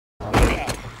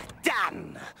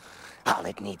All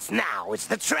it needs now is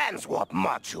the transwarp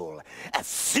module,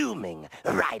 assuming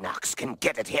Rhinox can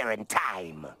get it here in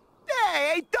time.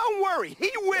 Hey, don't worry,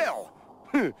 he will.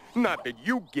 Not that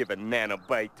you give a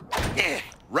nanobite.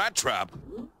 Rattrap.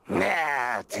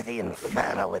 Now to the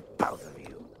inferno with both of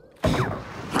you.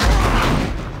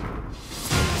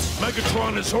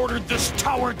 Megatron has ordered this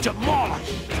tower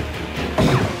demolished.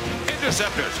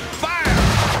 Interceptors, fire!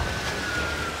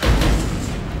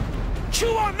 Chew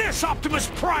on this,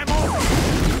 Optimus Primal!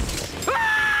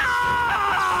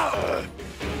 Ah!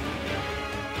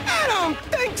 I don't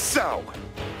think so.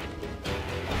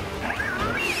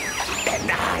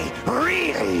 And I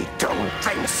really don't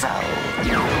think so.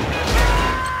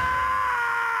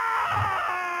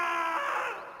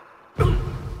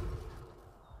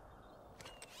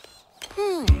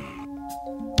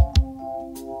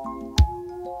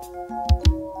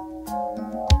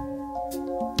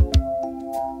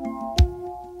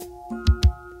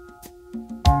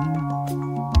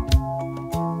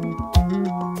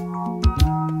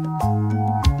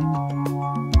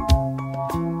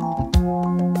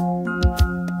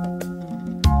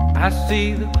 I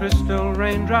see the crystal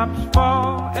raindrops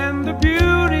fall, and the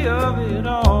beauty of it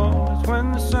all is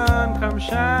when the sun comes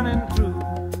shining through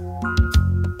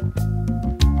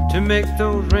to make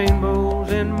those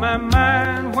rainbows in my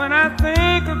mind. When I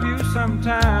think of you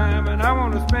sometime, and I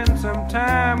want to spend some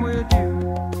time with you,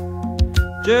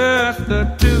 just the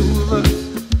two of us.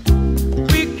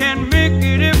 We can make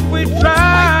it if we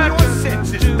try. Your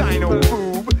senses, Dino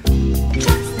Boob.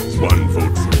 One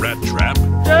vote for Rattrap.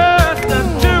 Just the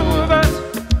two of us,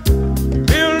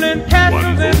 building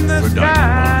castles in the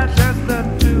sky. Just the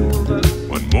two of us.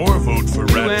 One more vote for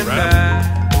You and Rattrap.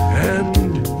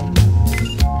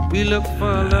 And we look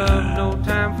for love, no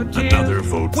time for tears. another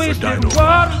vote for Wasted Dinobot.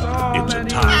 water's all It's a that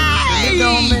tie. is. It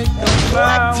don't make no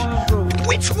flowers grow.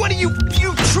 Which one of you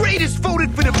traitors voted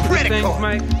for the Things Predacon?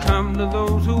 might come to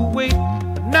those who wait,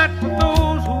 but not for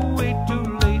those who wait too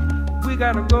late. We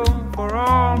gotta go for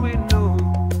all we know.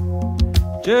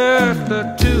 Just the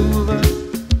two of us.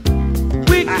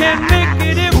 We can make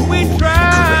it if we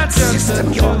try. Great Just the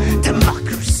system, two your of us.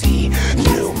 democracy.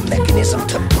 No mechanism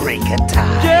to break a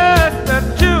tie. Just the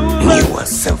two of us. You were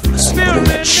selfless in putting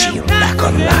that shield back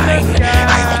online.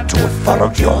 I ought to have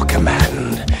followed your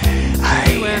command. You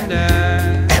I and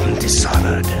I. am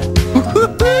dishonored.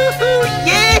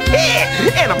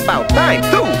 Yeah! And about time,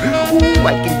 too. Ooh,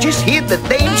 I can just hear the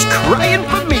dames crying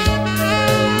for me.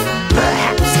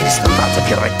 Perhaps it is the thought of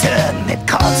your return that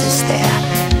causes their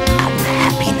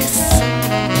unhappiness.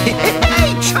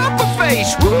 Hey, Chopper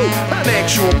Face! Woo! An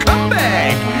actual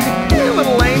comeback! A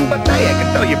little lame, but hey, I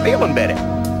can tell you're feeling better.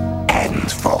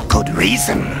 And for good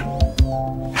reason.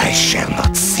 I shall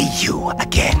not see you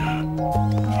again.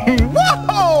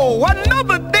 Whoa!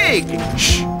 Another dig!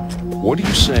 Shh. What are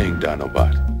you saying,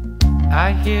 Dinobot?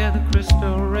 I hear the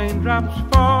crystal raindrops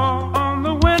fall on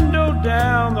the window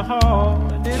down the hall,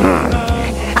 and it's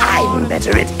I'm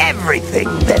better at everything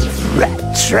than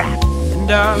Rattrap. and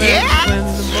darling, Yeah? when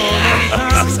the morning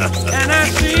comes and I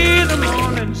see the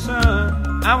morning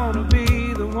sun, I wanna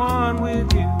be the one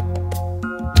with you.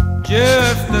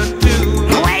 Just the two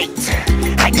of us.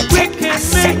 Wait! I We detect a can make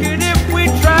scent. it if we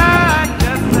try.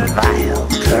 Just the Vile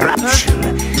corruption.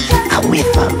 A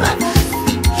whiff of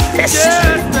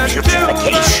festering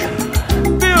putrefaction.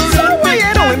 So I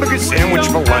had a limburger sandwich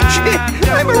for lunch.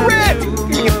 I'm a rat! Give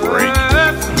me a break.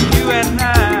 You and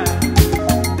I.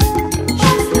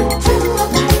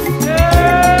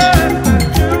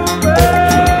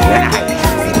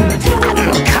 I'm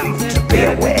uncomfortably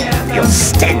aware of your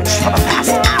stench for the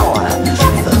past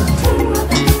hour.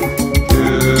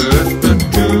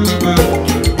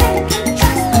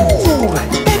 Ooh,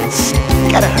 that's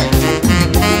gotta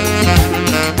hurt.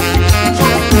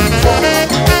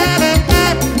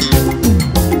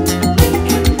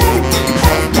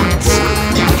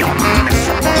 Your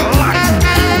miserable life.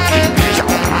 Keep your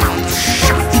mouth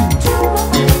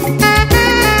shut.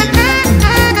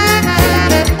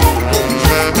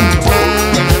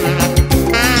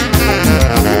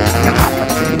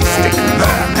 Opportunistic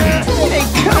vermin. Hey,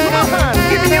 come on!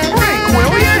 Give me a break,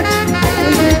 will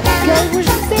ya?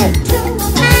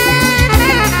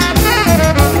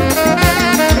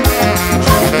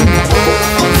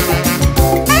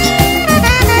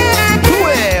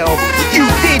 Well, you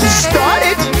did start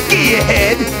it,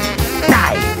 gearhead.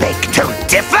 I beg to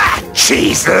differ,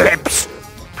 cheese lips.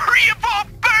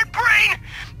 Pre-evolved bird brain!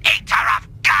 Eater of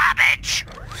garbage.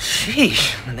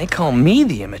 Sheesh, and they call me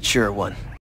the immature one.